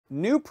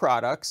new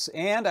products,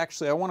 and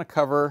actually I want to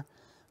cover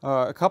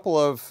a couple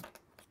of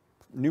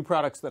new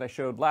products that I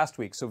showed last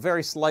week. So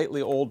very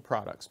slightly old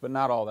products, but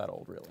not all that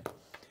old really.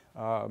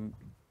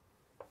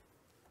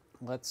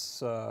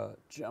 Let's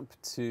jump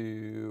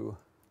to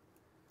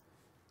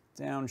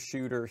down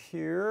shooter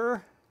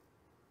here,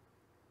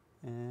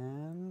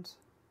 and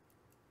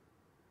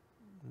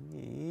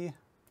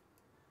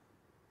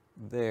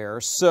there.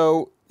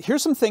 So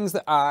here's some things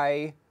that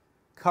I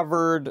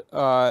covered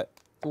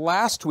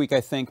last week,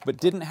 I think, but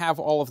didn't have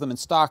all of them in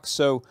stock.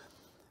 So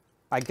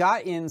I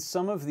got in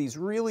some of these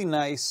really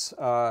nice,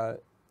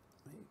 let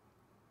me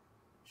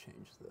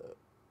change the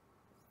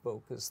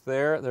focus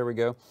there. There we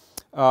go.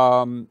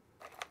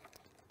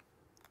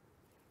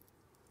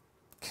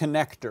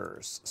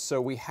 Connectors.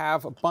 So we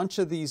have a bunch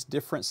of these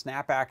different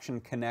snap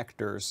action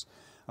connectors.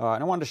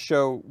 And I wanted to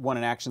show one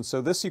in action.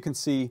 So this, you can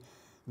see,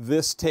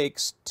 this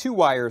takes 2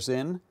 wires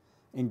in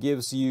and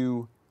gives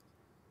you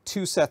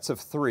 2 sets of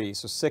 3,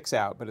 so 6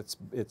 out, but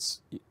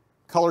it's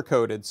color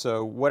coded.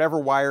 So whatever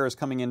wire is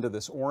coming into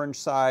this orange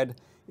side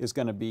is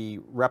going to be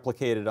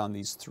replicated on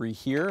these 3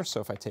 here. So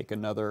if I take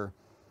another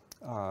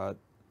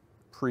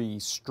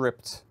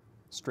pre-stripped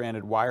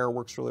stranded wire,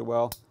 works really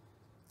well.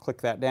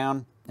 Click that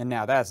down, and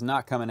now that's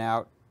not coming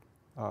out.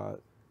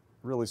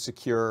 Really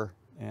secure,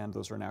 and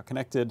those are now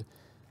connected.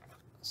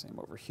 Same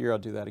over here, I'll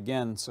do that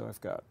again. So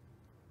I've got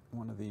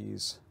one of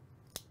these,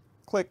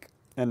 click,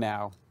 and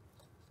now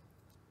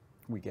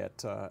we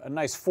get a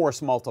nice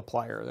force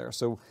multiplier there.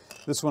 So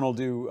this one will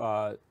do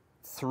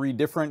 3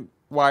 different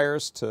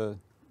wires to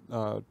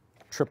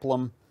triple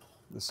them.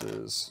 This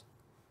is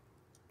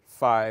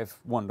 5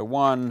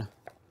 1-to-1.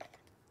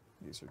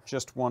 These are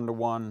just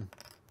 1-to-1.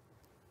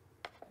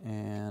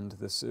 And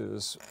this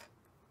is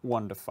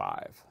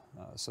 1-to-5.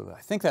 So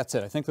I think that's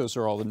it. I think those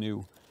are all the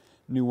new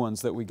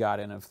ones that we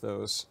got in of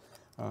those.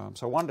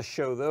 So I wanted to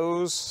show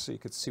those so you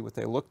could see what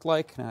they looked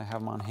like. Now I have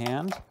them on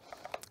hand.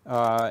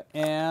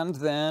 And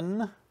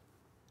then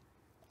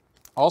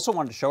also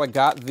wanted to show I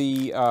got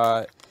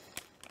the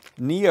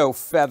Neo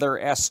Feather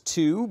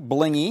S2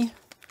 Blingy.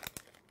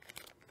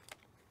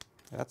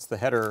 That's the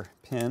header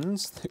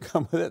pins that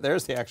come with it.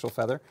 There's the actual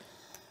feather.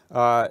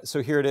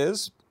 So here it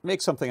is.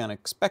 Make something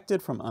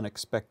unexpected from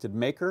unexpected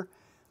maker.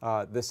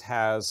 This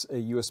has a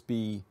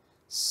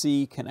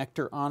USB-C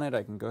connector on it.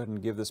 I can go ahead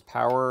and give this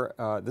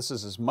power. This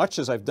is as much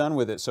as I've done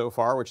with it so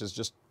far, which is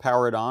just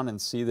power it on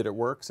and see that it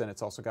works. And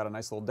it's also got a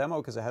nice little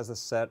demo because it has a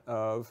set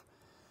of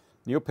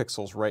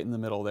NeoPixels right in the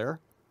middle there.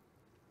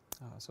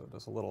 So it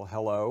does a little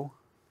hello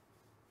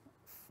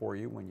for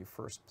you when you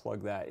first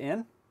plug that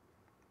in.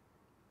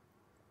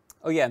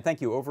 Oh yeah, and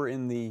thank you. Over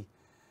in the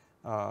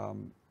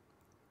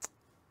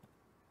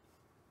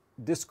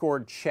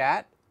Discord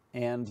chat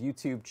and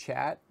YouTube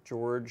chat,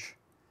 George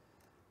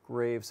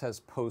Graves has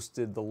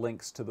posted the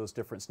links to those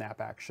different snap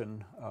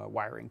action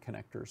wiring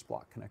connectors,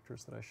 block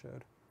connectors that I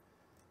showed.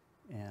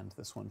 And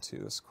this one too,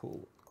 this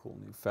cool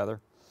new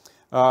feather.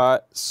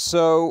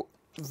 So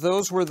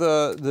those were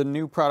the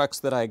new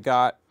products that I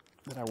got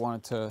that I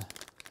wanted to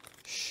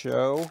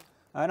show.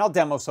 And I'll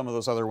demo some of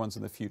those other ones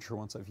in the future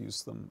once I've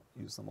used them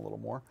a little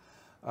more.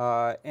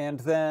 And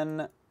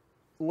then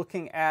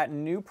looking at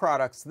new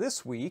products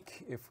this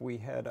week, if we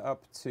head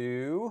up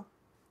to,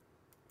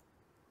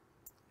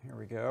 here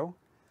we go.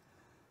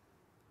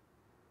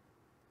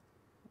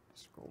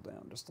 Scroll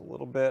down just a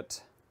little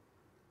bit.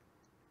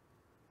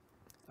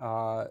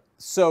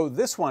 So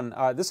this one,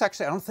 this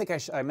actually, I don't think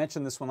I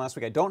mentioned this one last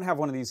week. I don't have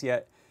one of these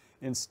yet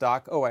in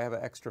stock. Oh, I have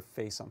an extra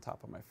face on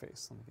top of my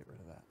face. Let me get rid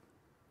of that.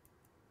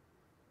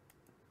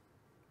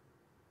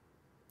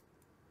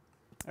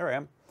 There I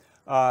am.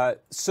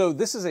 So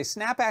this is a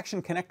snap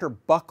action connector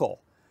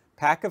buckle,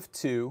 pack of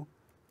 2,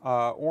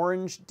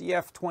 orange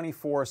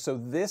DF24. So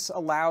this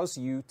allows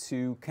you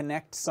to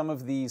connect some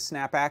of these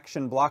snap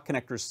action block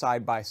connectors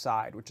side by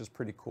side, which is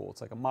pretty cool.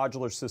 It's like a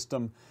modular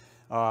system.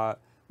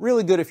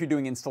 Really good if you're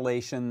doing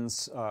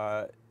installations,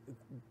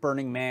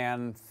 Burning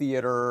Man,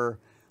 theater,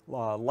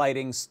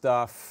 lighting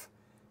stuff,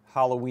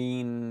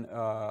 Halloween,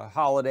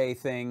 holiday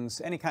things,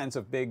 any kinds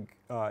of big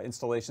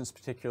installations,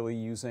 particularly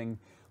using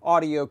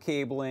audio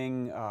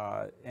cabling,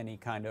 any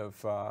kind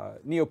of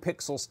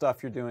NeoPixel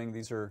stuff you're doing.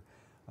 These are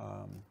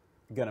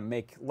going to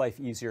make life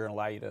easier and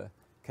allow you to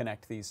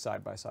connect these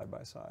side by side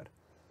by side.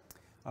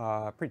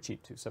 Pretty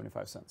cheap too,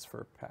 75 cents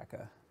for a pack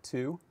of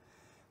 2.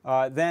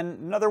 Then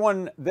another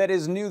one that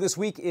is new this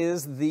week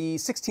is the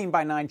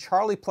 16:9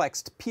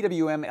 Charlieplexed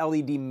PWM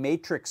LED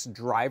matrix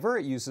driver.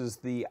 It uses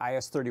the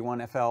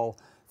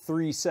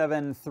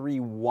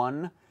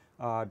IS31FL3731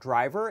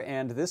 driver,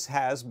 and this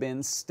has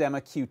been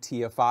STEMMA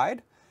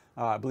QT-ified.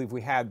 I believe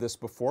we had this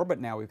before,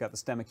 but now we've got the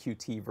STEMMA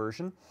QT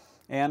version.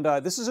 And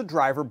this is a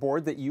driver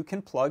board that you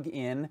can plug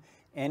in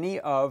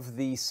any of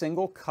the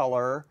single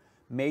color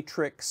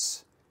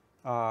matrix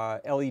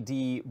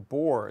LED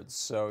boards.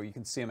 So you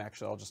can see them,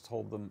 actually, I'll just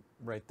hold them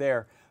right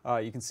there.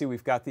 You can see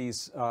we've got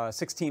these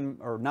 16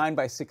 or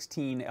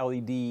 9x16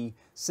 LED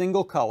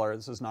single color.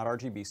 This is not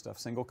RGB stuff,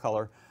 single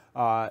color.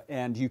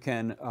 And you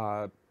can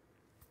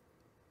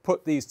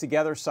put these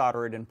together,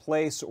 solder it in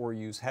place, or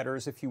use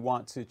headers if you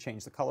want to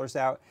change the colors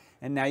out.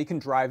 And now you can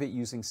drive it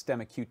using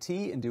Stemma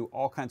QT and do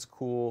all kinds of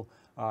cool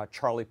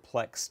Charlie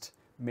Plexed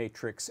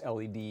matrix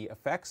LED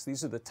effects.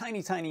 These are the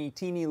tiny, tiny,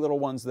 teeny little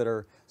ones that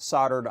are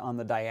soldered on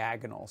the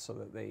diagonal so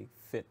that they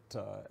fit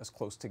as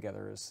close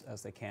together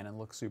as they can and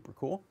look super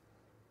cool.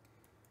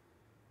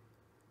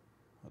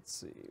 Let's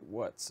see,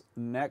 what's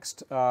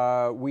next?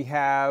 We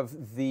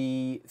have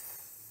the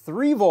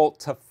 3 volt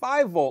to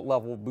 5 volt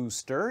level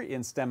booster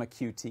in Stemma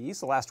QT.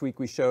 So last week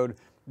we showed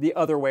the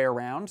other way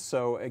around.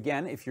 So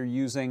again, if you're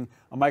using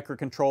a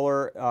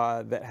microcontroller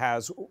that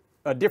has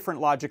a different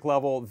logic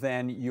level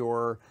than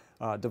your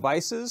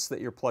devices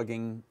that you're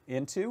plugging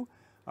into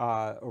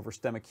over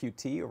Stemma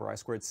QT, over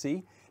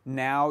I2C,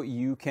 now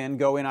you can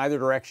go in either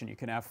direction. You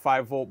can have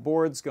 5 volt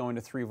boards going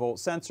to 3 volt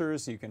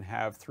sensors. You can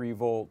have 3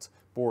 volt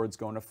boards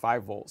going to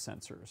 5 volt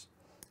sensors.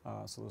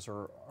 So those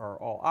are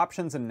all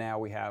options, and now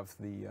we have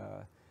the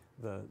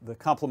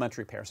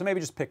complementary pair. So maybe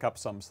just pick up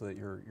some so that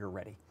you're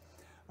ready.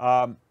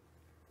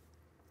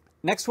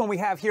 Next one we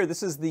have here,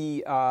 this is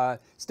the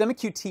Stemma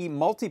QT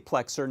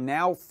multiplexer,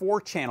 now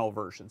 4-channel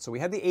version. So we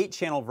had the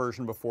 8-channel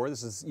version before.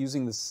 This is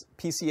using this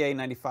PCA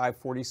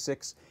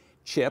 9546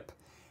 chip,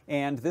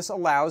 and this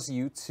allows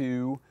you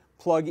to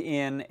plug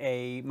in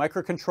a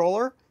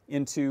microcontroller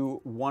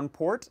into one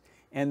port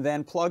and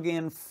then plug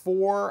in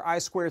 4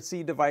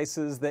 I2C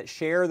devices that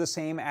share the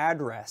same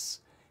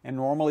address. And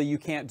normally you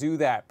can't do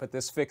that, but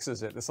this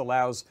fixes it. This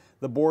allows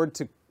the board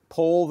to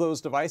pull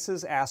those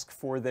devices, ask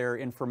for their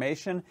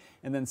information,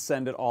 and then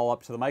send it all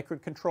up to the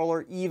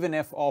microcontroller, even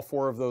if all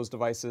 4 of those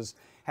devices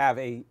have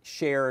a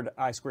shared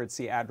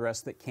I2C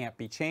address that can't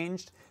be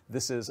changed.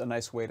 This is a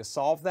nice way to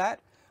solve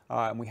that.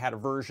 And we had a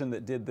version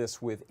that did this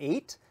with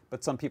 8,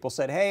 but some people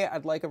said, hey,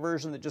 I'd like a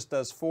version that just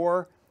does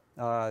 4.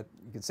 You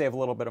can save a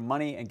little bit of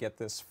money and get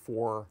this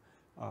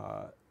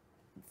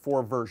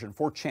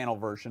 4-channel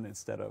version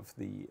instead of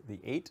the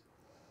 8.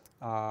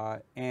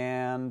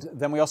 And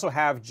then we also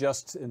have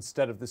just,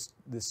 instead of this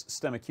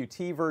Stemma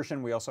QT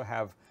version, we also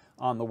have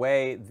on the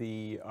way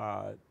the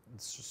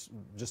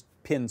just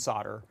pin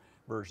solder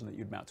version that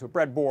you'd mount to a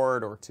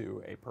breadboard or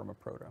to a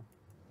Permaproto.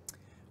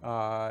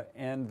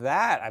 And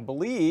that, I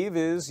believe,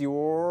 is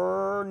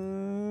your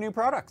new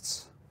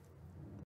products.